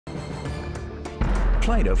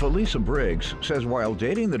Plaintiff Elisa Briggs says while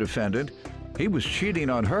dating the defendant, he was cheating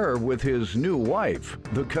on her with his new wife,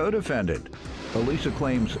 the co-defendant. Elisa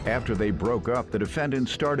claims after they broke up, the defendant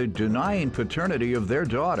started denying paternity of their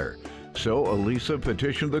daughter. So Elisa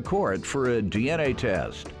petitioned the court for a DNA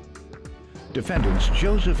test. Defendants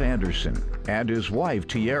Joseph Anderson and his wife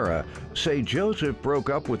Tiara say Joseph broke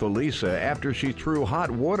up with Elisa after she threw hot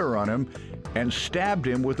water on him and stabbed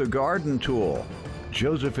him with a garden tool.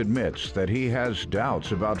 Joseph admits that he has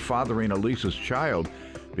doubts about fathering Elisa's child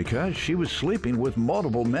because she was sleeping with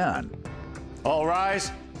multiple men. All rise.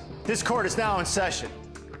 This court is now in session.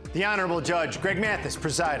 The Honorable Judge Greg Mathis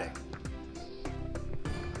presiding.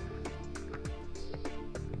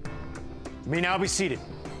 You may now be seated.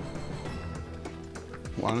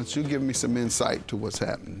 Why don't you give me some insight to what's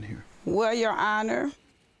happening here? Well, Your Honor,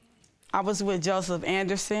 I was with Joseph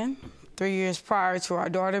Anderson 3 years prior to our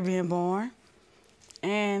daughter being born.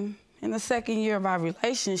 And in the second year of our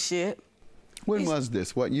relationship... When was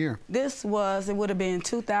this? What year? This was, it would have been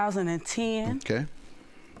 2010. Okay.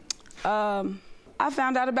 I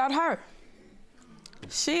found out about her.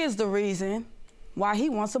 She is the reason why he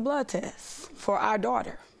wants a blood test for our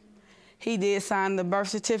daughter. He did sign the birth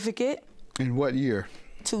certificate. In what year?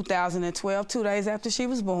 2012, 2 days after she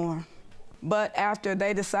was born. But after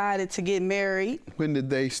they decided to get married... When did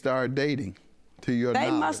they start dating, to your knowledge?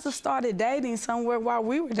 They must have started dating somewhere while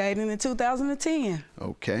we were dating in 2010.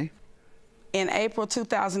 Okay. In April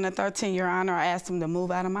 2013, Your Honor, I asked him to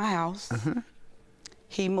move out of my house.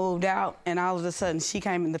 He moved out, and all of a sudden, she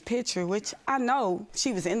came in the picture, which I know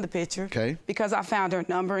she was in the picture. Okay. Because I found her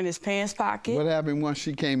number in his pants pocket. What happened once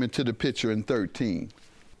she came into the picture in 13?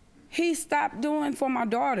 He stopped doing for my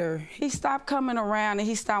daughter. He stopped coming around, and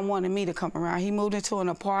he stopped wanting me to come around. He moved into an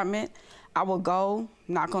apartment. I would go,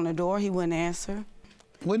 knock on the door. He wouldn't answer.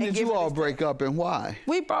 When did you all break up, and why?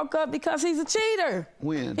 We broke up because he's a cheater.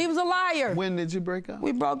 When? He was a liar. When did you break up?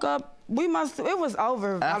 We broke up, it was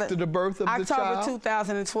over. After the birth of the child? October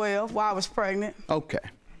 2012, while I was pregnant. Okay.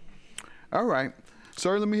 All right.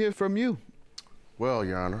 Sir, let me hear from you. Well,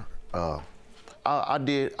 Your Honor,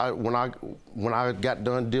 when I got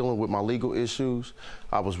done dealing with my legal issues,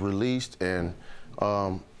 I was released, and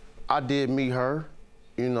I did meet her.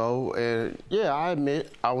 You know, and yeah, I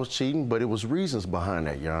admit I was cheating, but it was reasons behind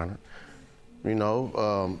that, Your Honor. You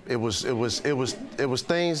know, it was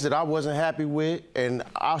things that I wasn't happy with, and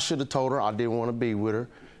I should have told her I didn't want to be with her.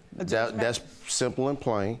 That's simple and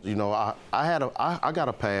plain. You know, I got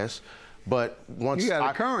a pass, but once you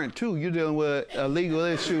got a current too. You're dealing with a legal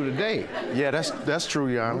issue today. Yeah, that's true,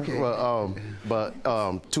 Your Honor. Okay. Well, but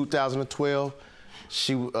 2012,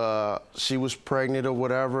 she was pregnant or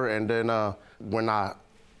whatever, and then when I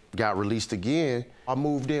got released again, I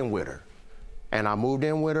moved in with her. And I moved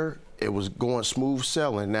in with her, it was going smooth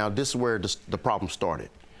sailing. Now, this is where the problem started.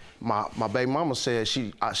 My baby mama said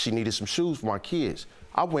she needed some shoes for my kids.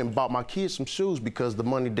 I went and bought my kids some shoes because the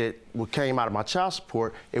money that came out of my child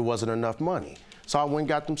support, it wasn't enough money. So I went and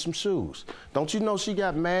got them some shoes. Don't you know she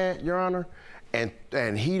got mad, Your Honor,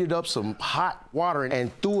 and heated up some hot water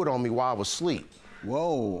and threw it on me while I was asleep.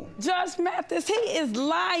 Whoa. Judge Mathis, he is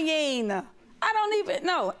lying. I don't even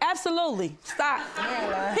know. Absolutely. Stop.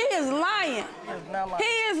 He is lying. He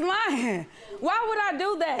is lying. Why would I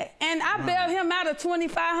do that? And I bailed him out of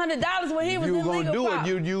 $2,500 when he was in legal You were gonna do problem. it,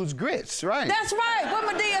 you'd use grits, right? That's right. What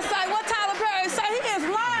Medea say? What Tyler Perry say? He is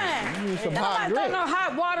lying. Use some hot Nobody throw no grits.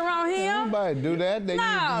 hot water on him. Nobody do that. They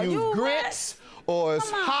use grits or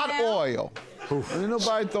it's hot now. oil. Ain't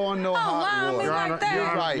nobody throwing no hot water. Your Honor,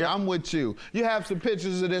 You're right. I'm with you. You have some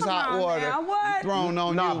pictures of this hot water thrown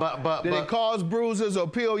on you. Did it cause bruises or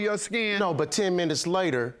peel your skin? No, but 10 minutes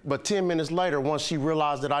later, once she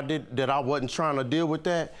realized that I wasn't trying to deal with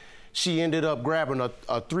that, she ended up grabbing a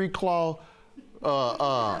 3-claw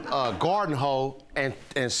garden hoe and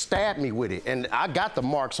stabbed me with it. And I got the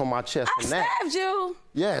marks on my chest from that. I stabbed you?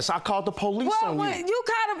 Yes, I called the police on you. You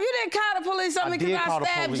didn't call the police on me because I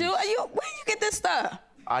stabbed you. Where you get this stuff?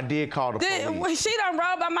 I did call the police. She done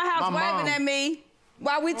rode by my house waving at me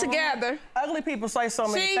while we together. Ugly people say so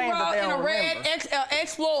many things that they don't remember. She rode in a red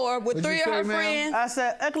Explorer with 3 of her friends. I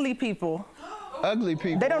said ugly people. Ugly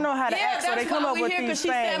people. They don't know how to act, so they come up with these things she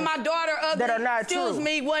said my daughter ugly. that are not true. Excuse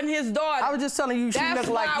me, wasn't his daughter. I was just telling you she looks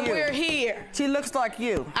like you. That's why we're here. She looks like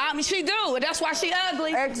you. I mean, she do. That's why she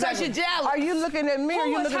ugly. Exactly. So she jealous. Are you looking at me or are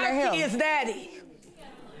you looking at him? Who is her kid's daddy?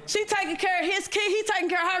 She taking care of his kid. He taking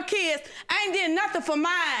care of her kids. I ain't did nothing for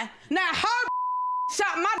mine. Now her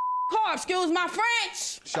shot my car. Excuse my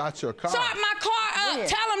French. Shot your car. Shot my car up. When?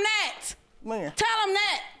 Tell him that. When? Tell him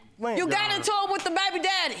that. When? You got into it with the baby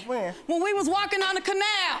daddy. When? When we was walking on the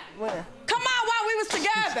canal. When? Come while we was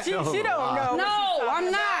together. She don't know. No,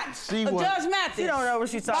 I'm not. Judge Mathis. She don't know what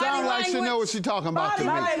she's talking about. Sounds like she know what she's talking about to me.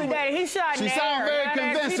 My baby daddy, he shot in the air. She sounds very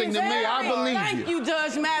convincing to me. I believe you. Thank you,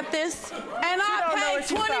 Judge Mathis. And I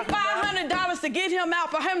paid $2,500 to get him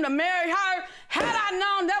out for him to marry her. Had I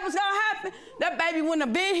known that was gonna happen, that baby wouldn't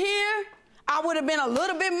have been here. I would have been a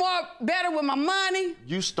little bit more better with my money.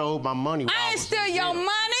 You stole my money. I ain't steal your money.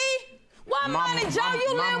 What money, Joe?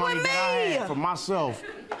 You live with me. That I had for myself.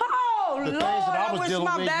 Oh, the Lord, things that I was wish dealing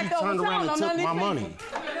my with, back you turned was around and took my money.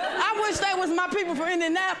 I wish they was my people from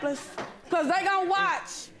Indianapolis, because they gonna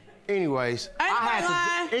watch. Anyways,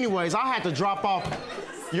 I had to drop off.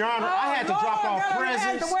 Your Honor, I had to drop off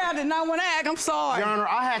presents. I did not want to act. I'm sorry. Your Honor,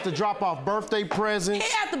 I had to drop off birthday presents.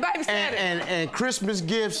 He had to babysit and Christmas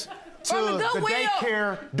gifts to the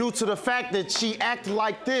daycare due to the fact that she acted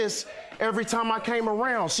like this every time I came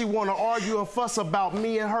around. She want to argue and fuss about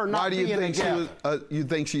me and her not being together. Why do you think you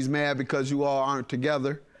think she's mad because you all aren't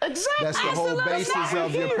together? Exactly. That's the whole basis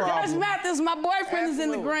of your problem. Judge Mathis, my boyfriend is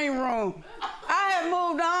in the green room. I have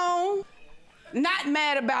moved on. Not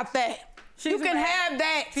mad about that. You can have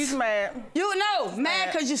that. She's mad. You know,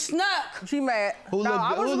 mad because you snuck. She mad. Who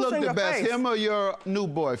looked the best, him or your new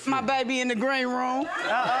boyfriend? My baby in the green room. Go get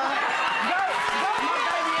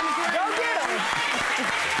him.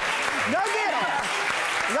 Go get him.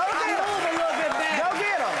 Go get him. Move a little bit back. Go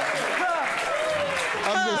get him.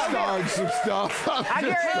 I'm just starting some stuff. I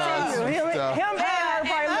guarantee you, him and her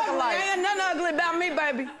probably look alike. Ain't nothing ugly about me,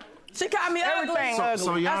 baby. She called me Everything ugly.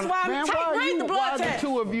 ugly. That's why I'm read the blood why test. the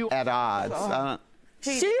two of you at odds?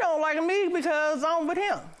 She don't like me because I'm with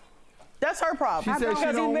him. That's her problem. She said she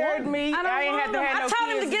because he don't married want me. I ain't had to have no kids. I told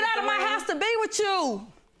him to get out of my house to be with you.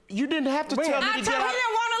 You didn't have to tell me to get out. I told him he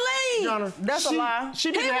didn't want to leave. Your Honor, That's a lie.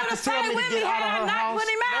 She didn't have to tell me to get out of her house. Put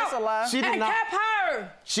him out. That's a lie. She did and not. kept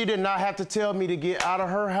her. She did not have to tell me to get out of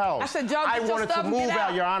her house. I said, Joe, I get your wanted stuff to and move get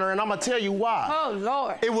out, Your Honor, and I'm gonna tell you why. Oh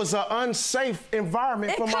Lord. It was an unsafe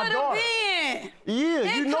environment for my daughter. It could have been.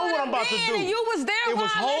 Yeah, you know what I'm about to do. And you was there It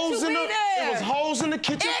was holes in the. It was holes in the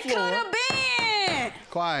kitchen floor. It could have been.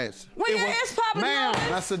 Quiet. Well, it's probably Ma'am,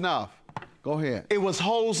 that's enough. Go ahead. It was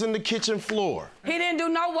holes in the kitchen floor. He didn't do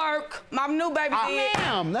no work. My new baby did.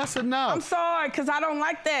 Ma'am, that's enough. I'm sorry, because I don't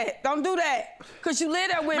like that. Don't do that. Because you live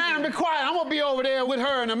there with me. Ma'am, be quiet. I'm going to be over there with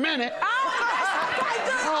her in a minute.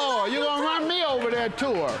 Oh, you're going to run me over there to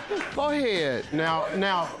her. Go ahead.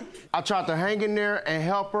 Now, I tried to hang in there and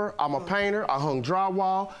help her. I'm a painter. I hung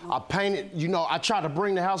drywall. I painted, I tried to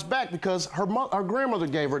bring the house back because her grandmother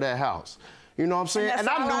gave her that house. You know what I'm saying?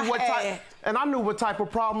 And I knew what type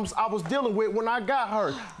of problems I was dealing with when I got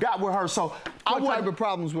with her. So what type of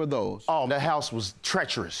problems were those? Oh, that house was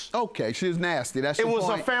treacherous. Okay, she was nasty. That's your point. It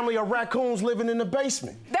was a family of raccoons living in the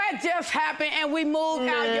basement. That just happened, and we moved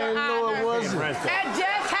out your No, it wasn't. That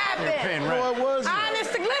just happened. No, it wasn't.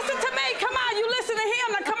 Honest, listen to me. Come on, you listen to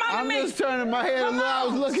him. Now come on to me. I'm just turning my head a little. I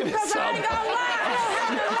was looking at something. I ain't gonna lie. I don't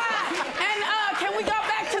have to lie. And can we go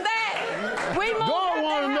back to that? We moved out Go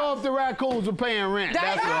want to know if the raccoons are paying rent.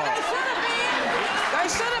 That's all. They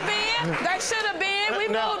should have been. They should have been. We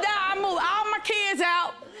moved out. I moved all my kids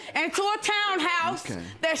out into a townhouse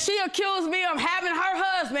that she accused me of having her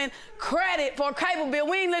husband credit for a cable bill.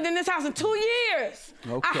 We ain't lived in this house in 2 years.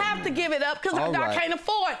 I have to give it up because I can't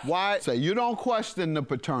afford it. Why? So you don't question the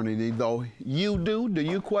paternity, though. You do? Do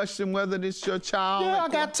you question whether it's your child? Yeah, I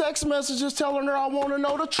got text messages telling her I want to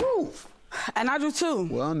know the truth. And I do too.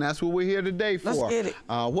 Well, and that's what we're here today for. Let's get it.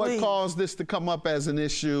 What caused this to come up as an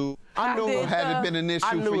issue? I knew or had it been an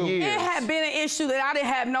issue for years? It had been an issue that I didn't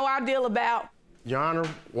have no idea about. Your Honor,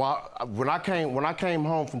 when I came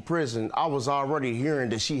home from prison, I was already hearing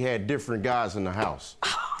that she had different guys in the house.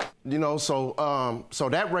 So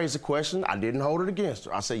that raised a question. I didn't hold it against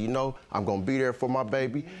her. I said, I'm gonna be there for my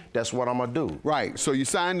baby. That's what I'm gonna do. Right. So you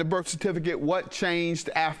signed the birth certificate. What changed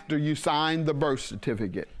after you signed the birth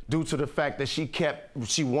certificate? Due to the fact that she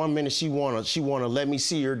 1 minute she wanna let me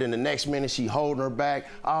see her, then the next minute she holding her back.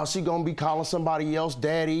 Oh, she gonna be calling somebody else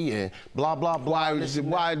daddy and blah blah blah.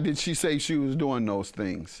 Why did she say she was doing those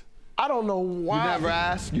things? I don't know why. You never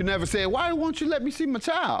asked? You never said, why won't you let me see my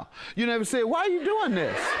child? You never said, why are you doing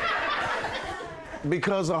this?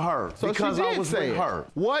 Because of her. So because she did I was say with her.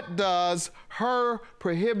 What does her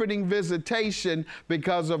prohibiting visitation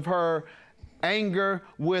because of her anger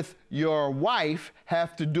with your wife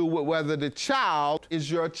have to do with whether the child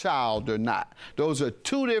is your child or not? Those are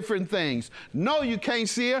two different things. No, you can't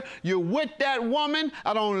see her. You're with that woman.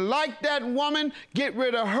 I don't like that woman. Get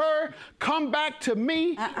rid of her. Come back to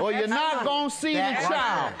me, or you're not going to see the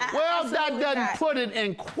child. Well, that doesn't put it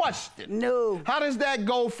in question. No. How does that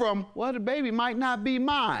go from, well, the baby might not be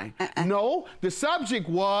mine? No, the subject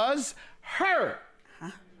was her.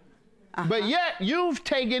 But yet you've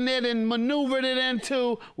taken it and maneuvered it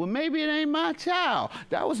into, well, maybe it ain't my child.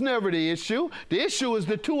 That was never the issue. The issue is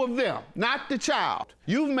the two of them, not the child.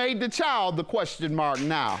 You've made the child the question mark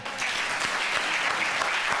now.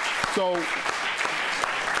 So,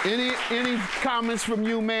 any comments from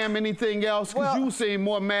you, ma'am? Anything else? Because you seem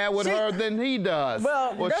more mad with her than he does.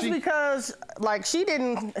 Well, that's because, like, she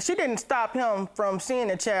didn't stop him from seeing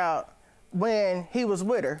the child when he was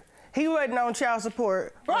with her. He wasn't on child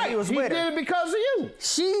support when he was with her. He did it because of you.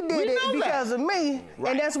 She did it because of me,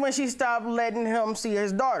 and that's when she stopped letting him see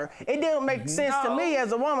his daughter. It didn't make sense to me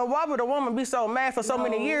as a woman. Why would a woman be so mad for so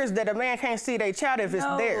many years that a man can't see their child if it's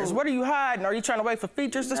theirs? What are you hiding? Are you trying to wait for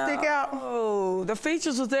features to stick out? Oh, the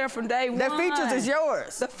features was there from day one. The features is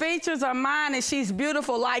yours. The features are mine, and she's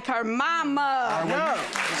beautiful like her mama. No.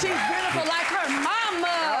 She's beautiful like her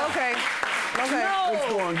mama. Okay. Okay. No. Let's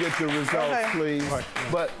go and get the results, please.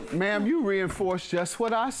 But, ma'am, you reinforced just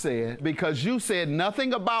what I said, because you said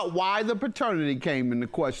nothing about why the paternity came into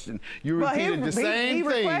question. You repeated the same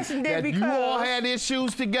thing, that you all had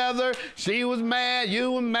issues together. She was mad,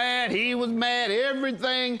 you were mad, he was mad,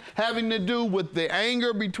 everything having to do with the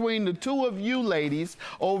anger between the two of you ladies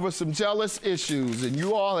over some jealous issues. And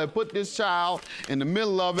you all have put this child in the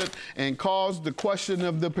middle of it and caused the question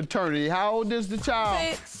of the paternity. How old is the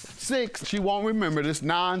child? 6. She won't remember this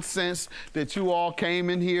nonsense that you all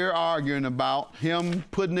came in here arguing about, him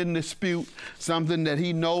putting in dispute something that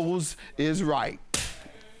he knows is right.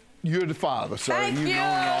 You're the father, sir. Thank you. Thank you.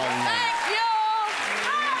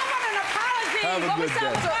 I want an apology. Have a good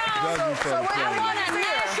day. So when I want a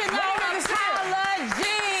national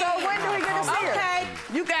apology. So when do we get to see her? Okay,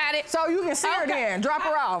 you got it. So you can see her then. Drop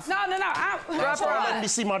her off. No. Drop her off. Let me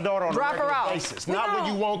see my daughter on a regular basis. Not when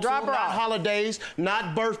you want to, not holidays,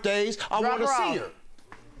 not birthdays. I want to see her.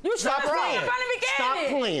 You stop playing from the beginning. Stop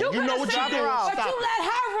playing. You know what you're doing. But you let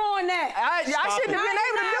her ruin that. I shouldn't have been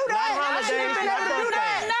able to do that. I shouldn't have been able to do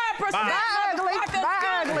that. Bye, ugly. Bye,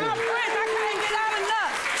 ugly.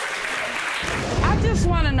 I just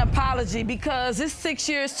want an apology because it's 6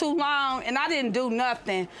 years too long and I didn't do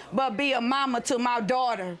nothing but be a mama to my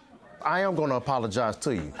daughter. I am going to apologize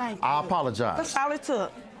to you. I apologize. That's all it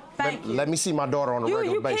took. Thank you. Let me see my daughter on a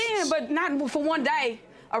regular basis. You can, but not for one day.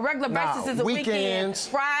 A regular basis is a weekend.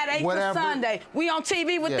 Friday to Sunday. We on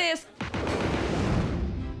TV with this.